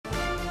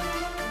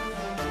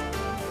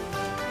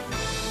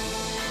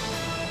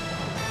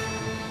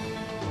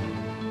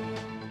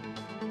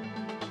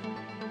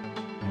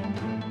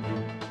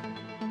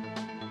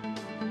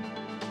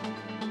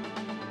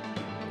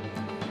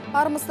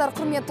Армысыздар,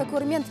 құрметті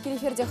көрермен, тікелей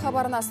эфирде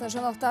хабар арнасының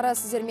жаңалықтары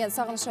сіздермен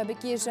Сағыныш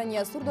Абекей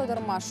және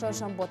сурдоаудармашы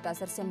Жанбота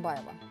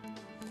Сәрсенбаева.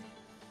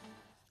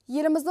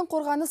 Еліміздің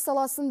қорғаныс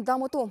саласын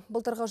дамыту.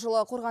 Былтырғы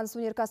жылы қорғаныс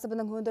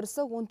өнеркәсібінің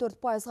өндірісі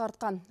 14%-ға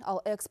артқан, ал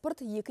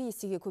экспорт 2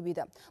 есеге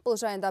көбейді. Бұл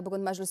жайында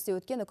бүгін мәжілісте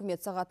өткен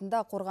үкімет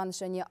сағатында қорғаныс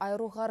және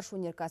аэроғарыш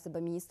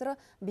өнеркәсібі министрі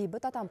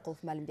Бейбіт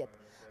Атамқұлов мәлімдеді.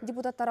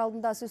 Депутаттар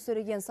алдында сөз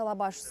сөйлеген сала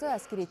басшысы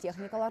әскери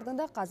техникалардың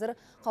да қазір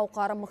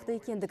қауқары мықты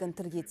екендігін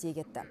тілге тиек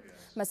етті.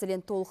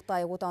 Мәселен,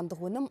 толықтай отандық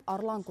өнім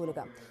Арлан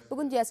көлігі.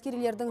 Бүгінде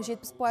әскерилердің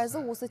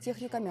 70%-ы осы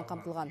техникамен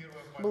қамтылған.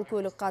 Бұл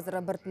көлік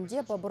қазір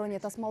біртіндеп броне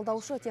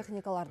тасымалдаушы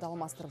техникаларды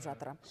алмастырып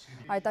жатыр.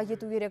 Айта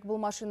кету керек, бұл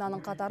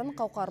машинаның қатарын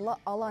қауқарлы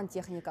алан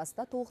техникасы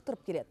да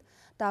толықтырып келеді.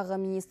 Тағы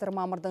министр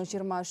мамырдың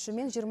 23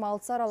 мен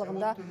 26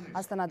 аралығында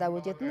Астанада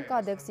өтетін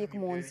Кадекс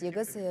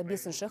 2018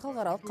 5-ші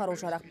халықаралық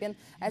қару-жарақ пен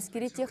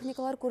әскери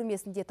техникалар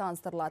көрмесінде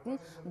таныстырылатын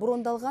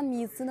брондалған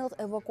медициналық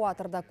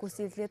эвакуаторда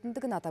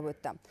көрсетілетіндігін атап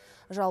өтті.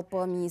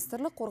 Жалпы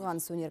министрлік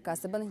қорғаныс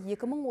өнеркәсібін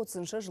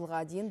 2030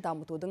 жылға дейін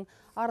дамытудың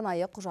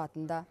арнайы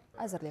құжатында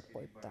әзірлеп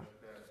қойыпты.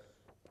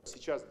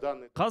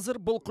 Қазір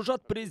бұл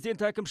құжат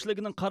президент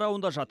әкімшілігінің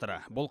қарауында жатыр.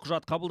 Бұл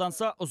құжат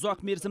қабылданса,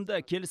 ұзақ мерзімді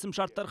келісім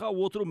шарттарға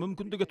отыру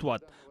мүмкіндігі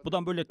туады.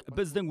 Бұдан бөлек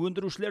біздің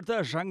өндірушілерді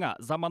жаңа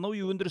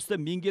заманауи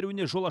өндірісті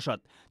меңгеруіне жол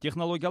ашады.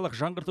 Технологиялық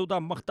жаңғыртуда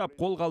мықтап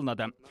қолға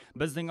алынады.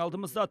 Біздің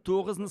алдымызда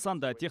 9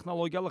 нысанда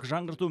технологиялық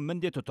жаңғырту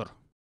міндеті тұр.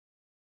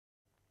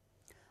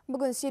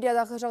 Бүгін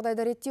Сириядағы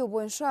жағдайды реттеу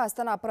бойынша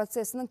Астана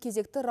процесінің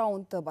кезекті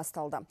раунды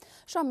басталды.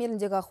 Шам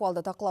еліндегі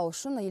ахуалды тақылау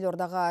үшін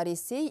елордаға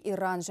Ресей,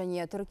 Иран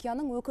және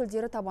Түркияның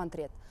өкілдері табан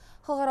тіреді.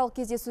 Халықаралық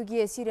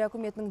кездесуге Сирия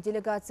үкіметінің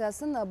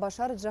делегациясын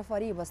Башар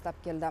Джафари бастап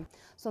келді.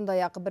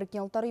 Сондай-ақ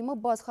Біріккен ұлттар ұйымы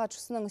бас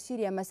хатшысының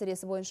Сирия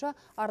мәселесі бойынша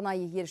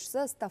арнайы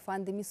елшісі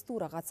Стафан де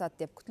Мистура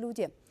қатысады деп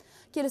күтілуде.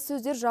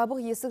 Келіссөздер жабық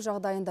есік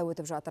жағдайында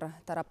өтіп жатыр.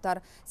 Тараптар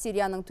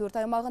Сирияның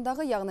 4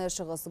 аймағындағы, яғни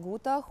шығыс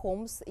Гута,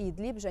 Хомс,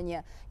 Идлиб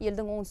және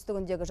елдің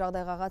оңтүстігіндегі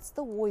жағдайға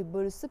қатысты ой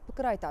бөлісіп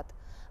пікір айтады.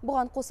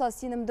 Бұған қоса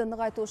сенімді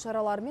нығайту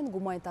шаралары мен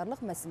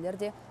гуманитарлық мәселелер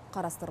де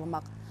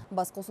қарастырылмақ.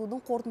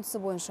 Басқосудың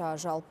қорытындысы бойынша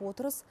жалпы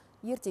отырыс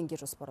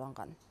ертеңге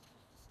жоспарланған.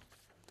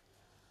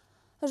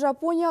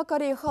 Жапония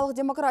Корей Халық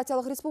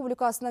Демократиялық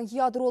Республикасының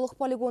ядролық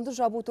полигонды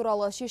жабу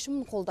туралы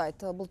шешімін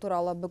қолдайды. Бұл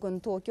туралы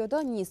бүгін Токиода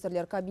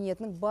министрлер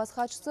кабинетінің бас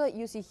хатшысы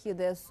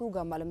Йосихиде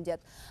Суга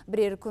мәлімдеді.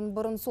 Бірер күн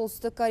бұрын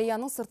Солтүстік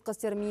Кореяның сыртқы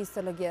істер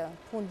министрлігі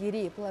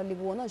Понгери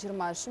полигоны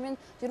 23 мен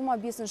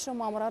 25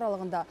 мамыр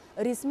аралығында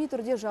ресми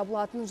түрде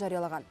жабылатынын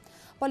жариялаған.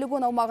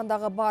 Полигон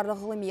аумағындағы барлық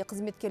ғылыми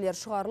қызметкерлер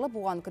шығарылып,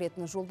 оған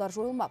кіретін жолдар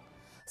жойылмақ.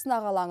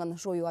 Сынақ алаңын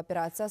жою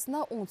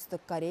операциясына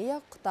Оңтүстік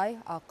Корея, Қытай,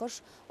 ақш,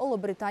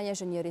 Ұлыбритания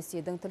және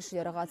Ресейдің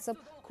тілшілері қатысып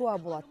куә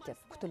болады деп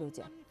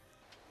күтілуде.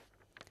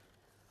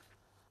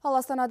 Ал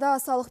Астанада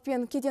салық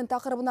пен кеден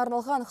тақырыбына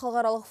арналған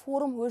халықаралық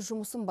форум өз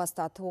жұмысын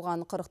бастады.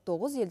 Оған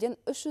 49 елден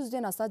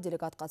 300-ден аса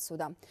делегат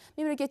қатысуда.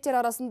 Мемлекеттер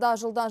арасында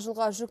жылдан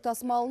жылға жүк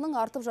тасымалының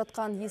артып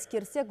жатқан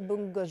ескерсек,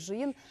 бүгінгі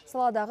жиын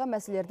саладағы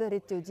мәселелерді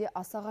реттеуде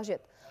аса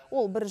қажет.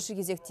 Ол бірінші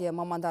кезекте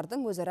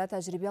мамандардың өзара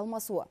тәжірибе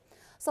алмасуы.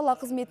 Сала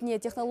қызметіне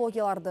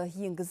технологияларды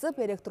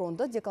енгізіп,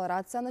 электронды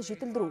декларацияны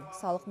жетілдіру,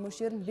 салық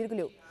мөлшерін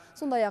белгілеу.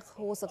 Сондай-ақ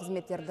осы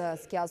қызметтерді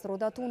іске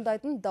асыруда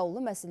туындайтын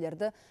даулы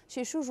мәселелерді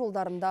шешу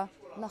жолдарында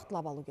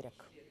нақтылап алу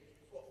керек.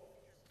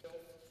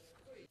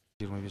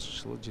 25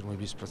 жылы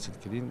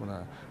 25%-ке дейін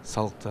мына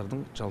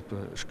салықтардың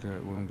жалпы ішкі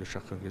өнімге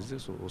шаққан кезде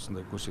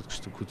осындай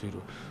көрсеткішті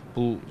көтеру.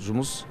 Бұл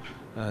жұмыс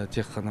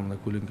тек қана мына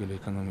көлеңкелі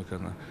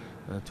экономиканы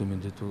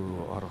төмендету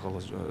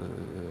арқылы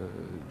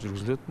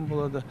жүргізілетін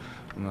болады.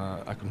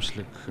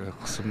 Әкімшілік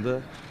қысымды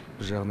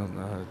бір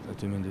жағынан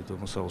төмендету.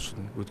 Мысалы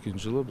үшін өткен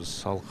жылы біз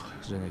салық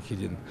және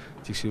кеден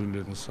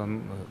тексерулердің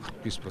санын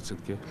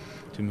 45%-ке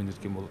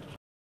төмендеткен болдық.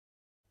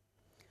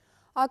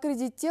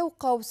 Аккредиттеу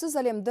қауіпсіз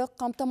әлемді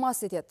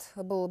қамтамасыз етеді.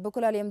 Бұл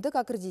бүкіл әлемдік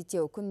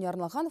аккредиттеу күніне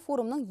арналған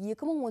форумның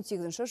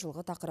 2018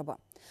 жылғы тақырыбы.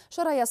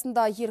 Шара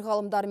аясында ел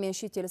ғалымдары мен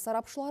шетел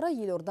сарапшылары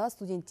елорда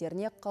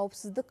студенттеріне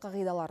қауіпсіздік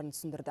қағидаларын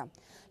түсіндірді.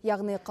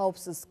 Яғни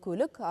қауіпсіз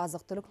көлік,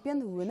 азық-түлік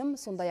пен өнім,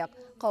 сондай-ақ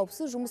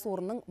қауіпсіз жұмыс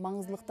орнының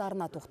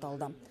маңыздылықтарына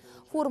тоқталды.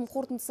 Форум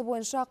қорытындысы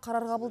бойынша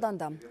қарар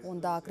қабылданды.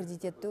 Онда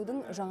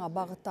аккредиттеудің жаңа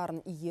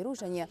бағыттарын игеру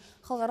және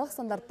халықаралық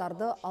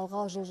стандарттарды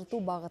алға жылжыту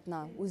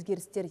бағытына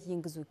өзгерістер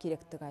енгізу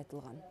керектігі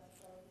айтылған.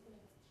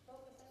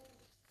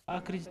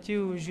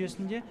 Аккредиттеу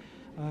жүйесінде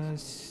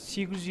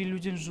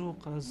 850-ден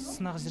жуық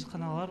сынақ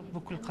зертханалар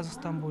бүкіл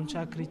Қазақстан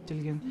бойынша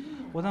аккредиттелген.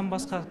 Одан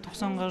басқа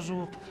 90-ға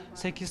жуық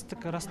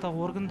сәйкестік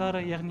растау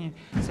органдары, яғни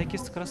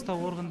сәйкестік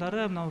растау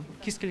органдары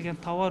кез келген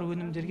тауар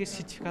өнімдерге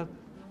сертификат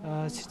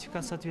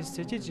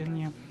соответствие етеді,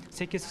 және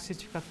сәйкестік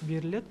сертификат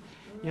беріледі.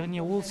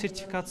 Яғни ол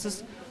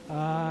сертификатсыз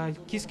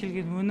кез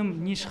келген өнім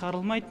не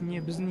шығарылмайды,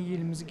 не біздің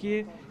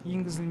елімізге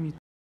енгізілмейді.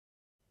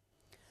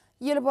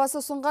 Елбасы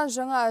ұсынған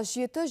жаңа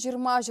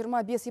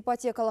 7-20-25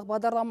 ипотекалық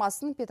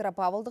бағдарламасын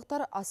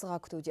петропавлдықтар асыға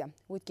күтуде.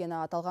 Өйткені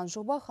аталған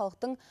жоба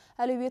халықтың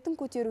әлеуетін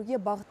көтеруге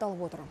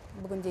бағытталып отыр.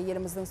 Бүгінде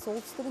еліміздің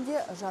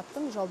солтүстігінде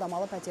жаттың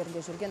жалдамалы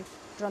пәтерінде жүрген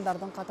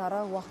жандардың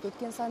қатары уақыт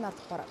өткен сайын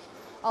артып барады.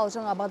 Ал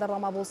жаңа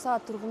бағдарлама болса,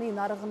 тұрғын үй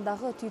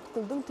нарығындағы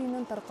түйткілдің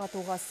түйінін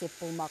тарқатуға сеп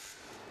болмақ.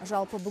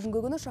 Жалпы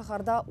бүгінгі күні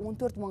шаһарда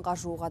 14 мыңға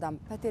жуық адам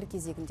пәтер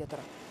кезегінде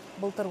тұр.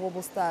 Былтыр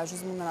облыста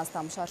 100 мыңнан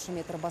астам шаршы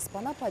метр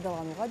баспана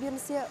пайдалануға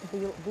берілсе,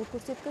 биыл бұл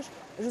көрсеткіш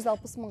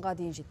 160 мыңға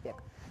дейін жетпек.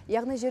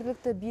 Яғни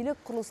жергілікті билік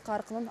құрылыс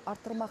қарқынын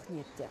арттырмақ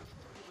ниетте.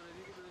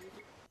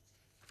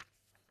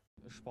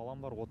 3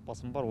 балам бар,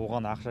 отбасым бар,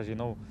 оған ақша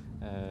жинау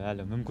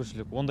әлі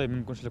мүмкіншілік, ондай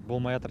мүмкіншілік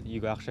болмай жатыр,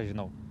 үйге ақша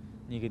жинау.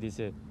 Неге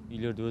десе,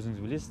 үйлерді өзіңіз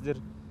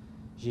білесіздер,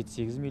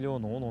 7-8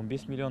 миллион,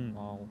 10-15 миллион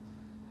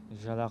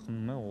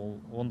жалақымен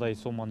ондай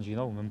соманы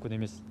жинау мүмкін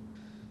емес.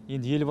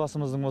 Енді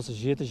елбасымыздың осы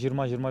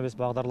 7-20-25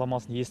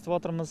 бағдарламасын естіп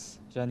жатырмыз,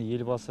 және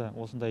елбасы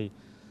осындай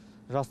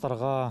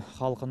жастарға,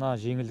 халқына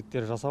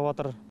жеңілдіктер жасап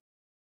жатыр.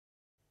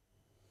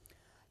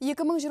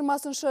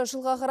 2020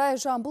 жылға қарай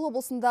Жамбыл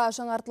облысында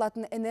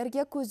жаңартылатын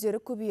энергия көздері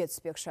көбейе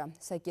түспекші.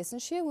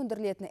 Сәйкесінше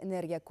өндірілетін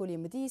энергия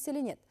көлемі де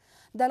еселенеді.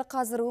 Дәл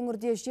қазір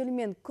өңірде жел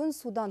мен күн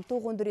судан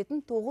тоқ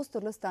өндіретін 9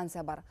 түрлі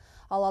станция бар.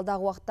 Ал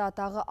алдағы уақытта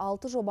тағы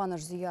 6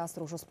 жобаны жүзеге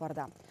асыру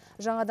жоспарда.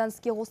 Жаңадан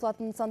іске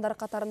қосылатын нысандар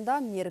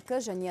қатарында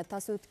Меркі және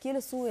Тасөткел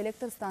су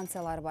электр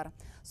станциялары бар.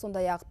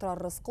 Сондай-ақ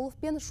Тұрар Рысқұлов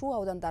пен Шу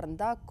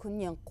аудандарында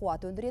күннен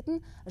қуат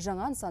өндіретін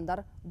жаңа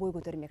нысандар бой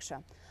көтермекші.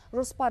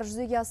 Жоспар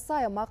жүзеге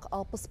асса, аймақ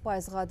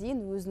 60%-ға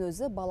дейін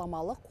өзін-өзі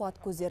баламалы қуат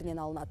көздерінен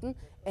алынатын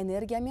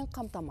энергиямен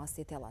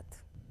қамтамасыз ете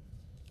алады.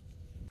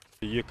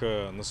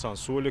 2 нысан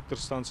су электр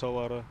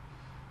станциялары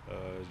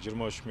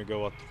 23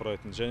 мегаватты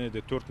құрайтын, және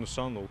де 4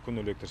 нысан ол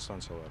күн электр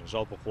станциялары.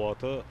 Жалпы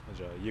қуаты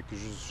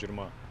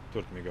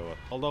 224 мегаватт.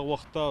 Алдағы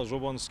уақытта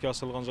жобаны іске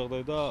асырылған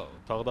жағдайда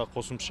тағы да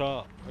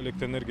қосымша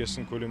электр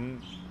энергиясының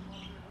көлемін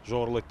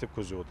жоғарылайды деп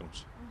көздеп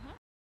отырмыз.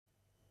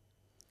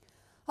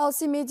 Ал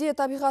Семейде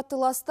табиғатты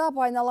ластап,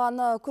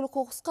 айналаны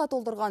күл-қоқысқа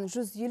толтырған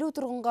 150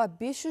 тұрғынға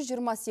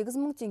 528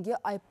 мың теңге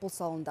айыппұл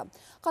салынды.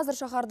 Қазір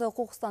шаһарды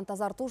қоқыстан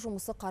тазарту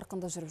жұмысы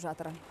қарқынды жүріп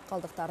жатыр.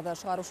 Қалдықтарды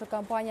шығарушы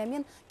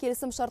компаниямен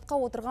келісім шартқа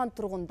отырған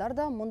тұрғындар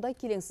да мұндай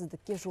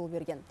келеңсіздікке жол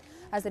берген.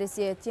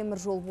 Әсіресе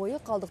темір жол бойы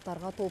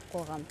қалдықтарға толып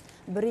қалған.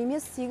 Бір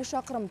емес 8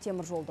 шақырым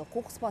темір жолды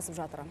қоқыс басып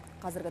жатыр.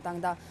 Қазіргі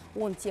таңда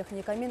 10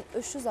 техника мен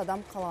 300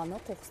 адам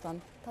қаланы қоқыстан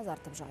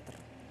тазартып жатыр.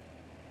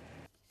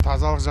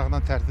 Тазалық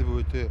жағынан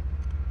тәртібі өте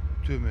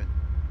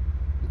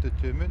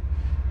төмен.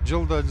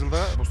 Жылда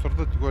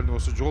мұстарды түгелін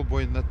осы жол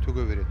бойына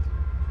төге береді.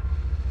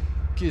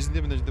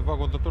 Кезінде міне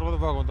вагонда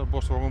тұрғанда, вагонда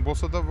бос вагон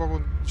болса да,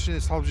 вагон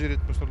ішіне салып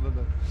жібереді мұстарда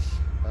да.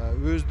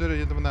 Өздері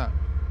енді мына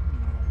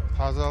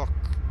тазалық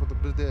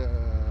бізде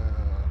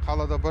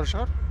қалада бар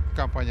шығар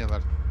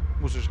компаниялар,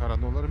 мұсы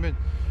шығарады, олармен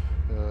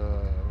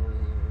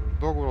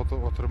договор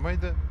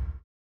отырмайды.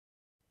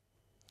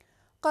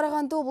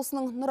 Қарағанды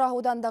облысының Нұра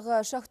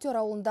аудандағы Шахтер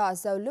ауылында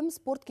зәулім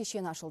спорт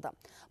кешені ашылды.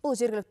 Бұл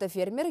жергілікті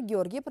фермер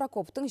Георгий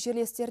Прокоптың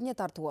жерлестеріне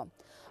тартуы.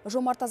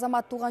 Жомарт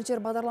азамат туған жер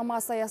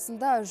бағдарламасы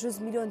аясында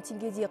 100 миллион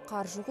теңгедей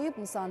қаржы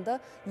құйып, нысанды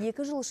 2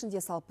 жыл ішінде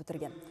салып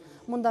бітірген.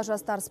 Мұнда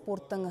жастар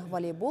спорттың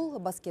волейбол,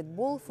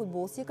 баскетбол,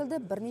 футбол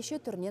секілді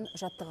бірнеше түрінен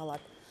жаттыға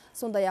алады.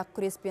 Сондай-ақ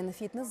күрес пен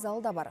фитнес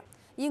залы да бар.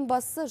 Ең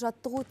бастысы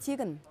жаттығу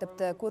тегін,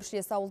 тіпті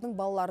көршілес ауылдың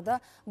балалары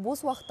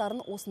бос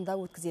уақыттарын осында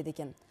өткізеді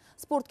екен.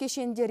 Спорт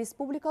кешенінде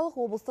республикалық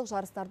облыстық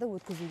жарыстарды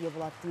өткізуге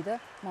болады дейді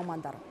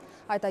мамандар.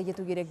 Айта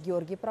кету керек,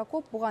 Георгий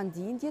Прокоп бұған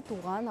дейін де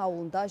туған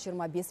ауылында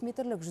 25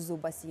 метрлік жүзу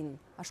бассейнін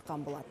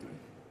ашқан болатын.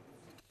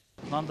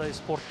 Мынандай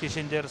спорт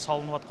кешендері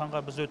салынып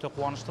жатқанға біз өте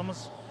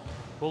қуаныштымыз.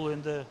 Бұл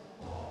енді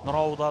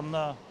Нұра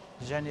ауданына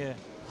және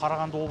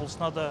Қарағанды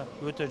облысына да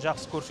өте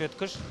жақсы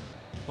көрсеткіш.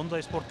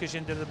 Бұндай спорт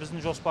кешендерді біздің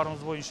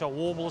жоспарымыз бойынша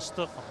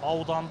облыстық,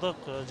 аудандық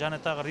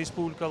және тағы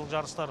республикалық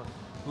жарыстар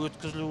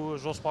өткізілуі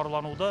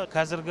жоспарлануда.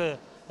 Қазіргі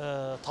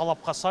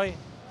талапқа сай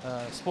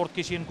спорт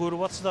кешенін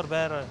көріп жатсыздар,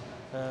 бәрі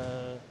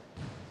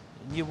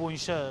не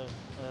бойынша,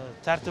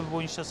 тәртібі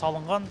бойынша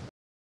салынған.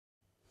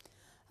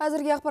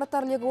 Әзірге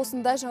ақпараттар легі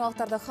осындай.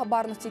 Жаңалықтарды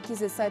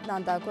хабар.kz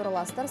сайтынан да көре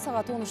аласыздар.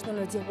 Сағат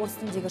 13:00-де орыс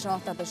тіліндегі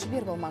жаңалықтарды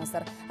жіберіп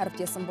алмаңыздар.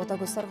 Әріптесім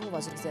Ботагөз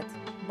Сарғұлова жүргізеді.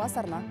 Бас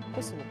арна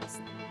қосылу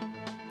болсын.